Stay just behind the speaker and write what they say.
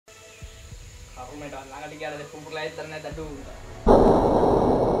rumah doang. Nggak dikira ada kumpul lain ternyata dulu.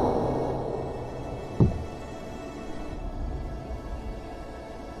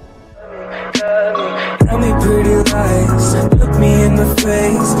 Tell me pretty lies, look me in the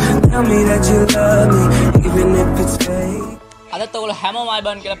face. Tell me that you love me, even if it's fake. අදත් ඔයගොල්ලෝ හැමෝම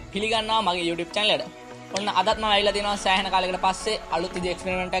ආයිබන් කියලා පිළිගන්නවා මගේ YouTube channel එකට. ඔන්න අදත් මම ඇවිල්ලා තියෙනවා සෑහෙන කාලයකට පස්සේ අලුත් විදිහේ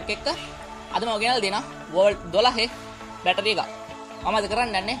එක්ස්පෙරිමන්ට් එකක් එක්ක. අද මම ගෙනල්ලා දෙනවා වෝල්ට් 12 බැටරි එකක්. මම අද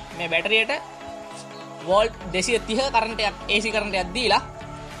කරන්න යන්නේ මේ බැටරියට වෝල්ට් 230 කරන්ට් එකක් AC කරන්ට් එකක් දීලා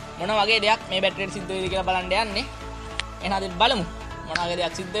මොන වගේ දෙයක් මේ බැටරියට සිද්ධ වෙයිද කියලා බලන්න යන්නේ. එහෙනම් අපි බලමු මොන වගේ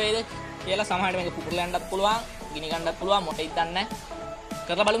දෙයක් සිද්ධ වෙයිද කියලා. සමහරවිට මේක පුපුරලා යන්නත් පුළුවන්, ගිනි ගන්නත් පුළුවන්, මොටේ ඉදන්නේ නැහැ.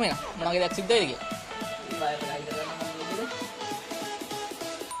 කරලා බලමු එහෙනම් මොන වගේ දෙයක් සිද්ධ වෙයිද කියලා.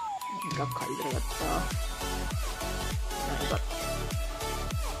 එකක් හරි කරගත්තා.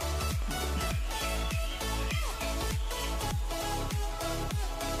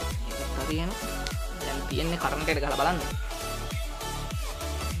 හරියන දැන් තියෙන්නේ කරන්ට් එකට ගහලා බලන්න.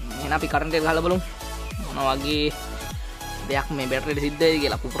 එහෙනම් අපි කරන්ට් එකට ගහලා බලමු මොන වගේ දෙයක් මේ බැටරියට සිද්ධ වෙයිද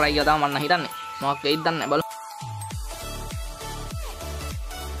කියලා. පුපුරයි කියලා තමයි මම හිතන්නේ. මොකක් වෙයිද දන්නේ නැහැ බලමු.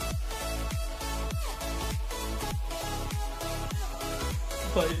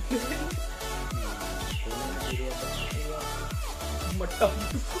 මට්ටම්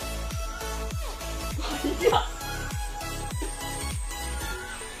අයියා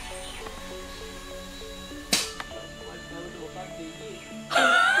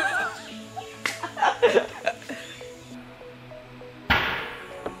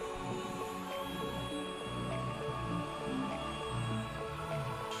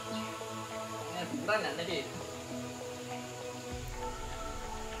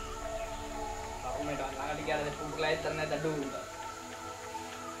Aku main doang, nggak dikira ada kumpul lain ternyata dulu.